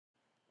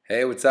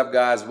Hey, what's up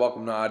guys?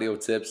 Welcome to Audio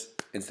Tips.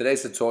 In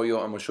today's tutorial,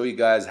 I'm going to show you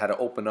guys how to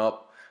open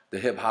up the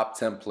hip-hop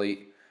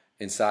template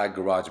inside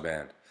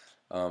GarageBand.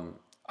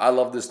 I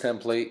love this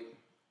template.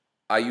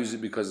 I use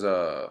it because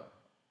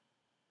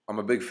I'm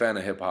a big fan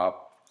of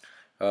hip-hop.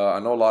 I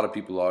know a lot of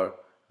people are.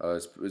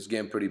 It's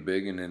getting pretty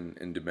big and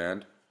in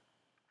demand.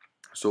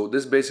 So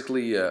this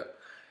basically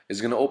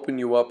is going to open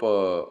you up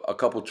a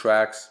couple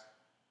tracks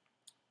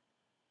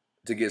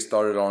to get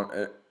started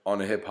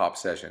on a hip hop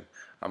session.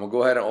 I'm gonna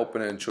go ahead and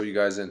open it and show you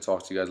guys it and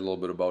talk to you guys a little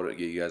bit about it,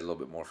 get you guys a little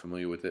bit more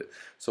familiar with it.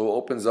 So it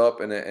opens up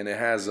and it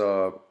has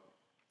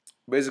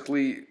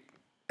basically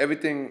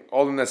everything,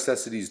 all the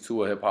necessities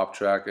to a hip hop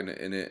track, and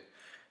it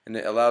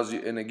allows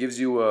you and it gives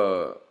you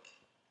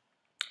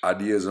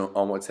ideas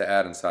on what to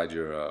add inside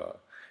your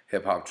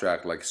hip hop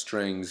track, like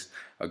strings.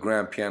 A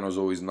grand piano is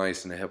always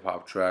nice in a hip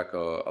hop track.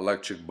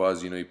 Electric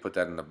buzz, you put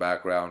that in the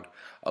background.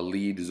 A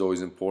lead is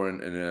always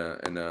important,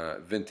 and a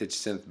vintage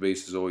synth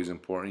bass is always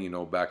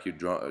important. Back your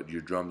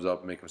drums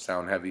up, make them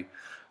sound heavy.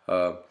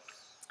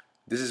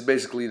 This is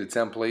basically the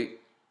template.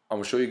 I'm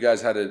gonna show you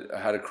guys how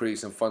to create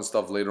some fun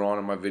stuff later on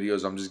in my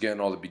videos. I'm just getting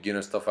all the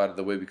beginner stuff out of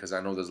the way because I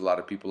know there's a lot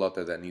of people out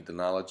there that need the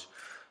knowledge.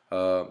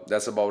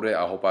 That's about it.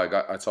 I hope I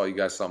taught you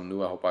guys something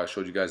new. I hope I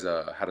showed you guys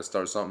how to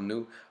start something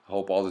new. I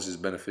hope all this is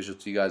beneficial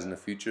to you guys in the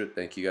future.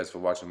 Thank you guys for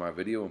watching my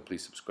video, and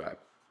please subscribe.